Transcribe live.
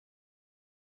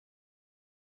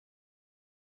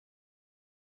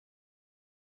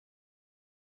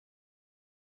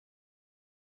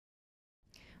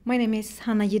My name is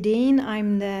Hanna Gedin.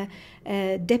 I'm the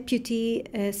Deputy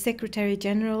Secretary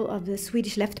General of the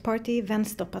Swedish Left Party,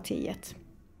 Vänsterpartiet.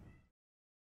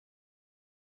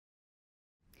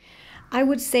 I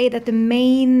would say that the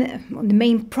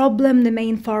main problem, the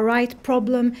main far-right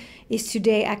problem, is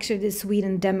today actually the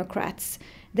Sweden Democrats.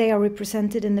 They are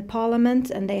represented in the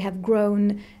parliament and they have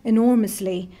grown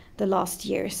enormously the last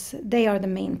years. They are the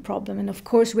main problem. And of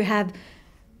course we have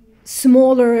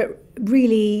smaller,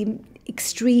 really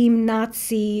extreme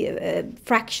Nazi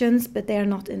fractions, but they are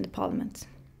not in the parliament.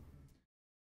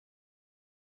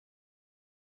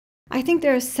 I think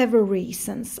there are several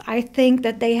reasons. I think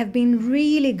that they have been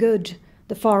really good,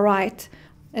 the far right,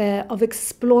 of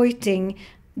exploiting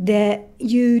the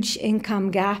huge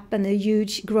income gap and the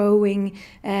huge growing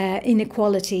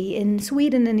inequality in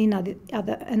Sweden and in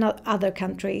other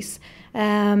countries.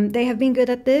 They have been good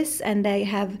at this, and they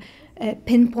have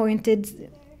pinpointed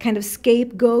kind of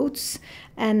scapegoats,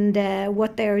 and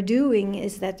what they are doing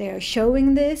is that they are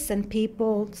showing this and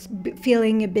people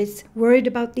feeling a bit worried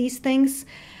about these things,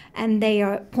 and they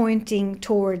are pointing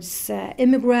towards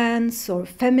immigrants or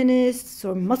feminists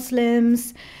or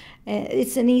Muslims.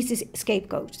 It's an easy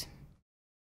scapegoat.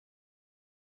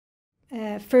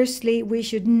 Firstly, we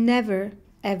should never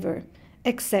ever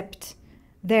accept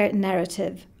their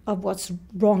narrative of what's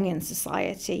wrong in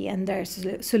society and their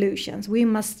solutions. We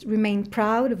must remain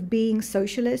proud of being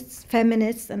socialists,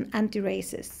 feminists and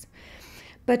anti-racists.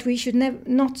 But we should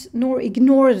nor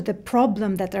ignore the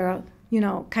problem that they are,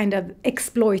 kind of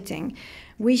exploiting.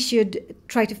 We should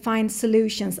try to find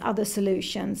solutions, other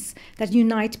solutions that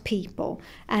unite people.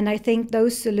 And I think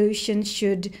those solutions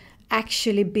should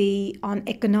actually be on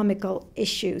economical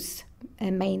issues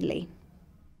mainly.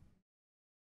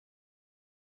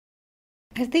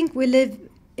 I think we live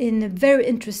in a very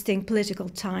interesting political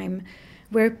time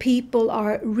where people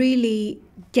are really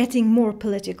getting more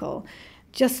political.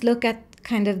 Just look at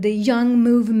kind of the young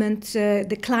movement,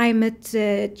 the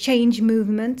climate change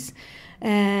movement.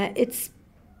 It's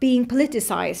being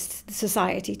politicized, the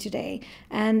society today.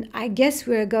 And I guess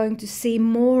we're going to see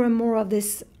more and more of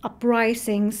these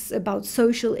uprisings about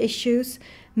social issues,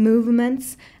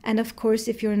 movements. And of course,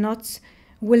 if you're not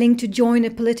willing to join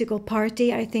a political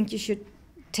party, I think you should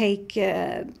take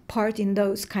part in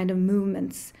those kind of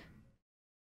movements.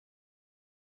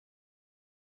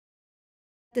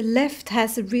 The left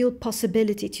has a real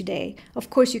possibility today. Of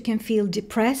course, you can feel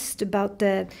depressed about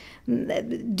the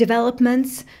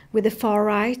developments with the far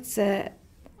right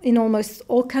in almost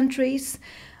all countries.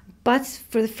 But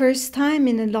for the first time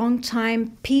in a long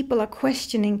time, people are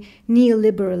questioning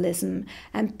neoliberalism,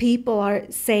 and people are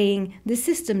saying the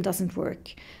system doesn't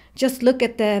work. Just look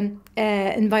at the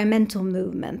environmental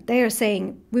movement. They are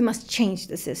saying we must change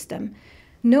the system.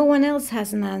 No one else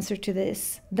has an answer to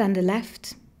this than the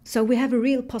left. So we have a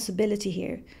real possibility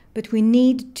here. But we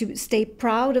need to stay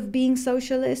proud of being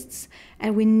socialists,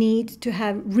 and we need to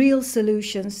have real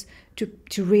solutions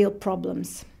to real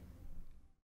problems.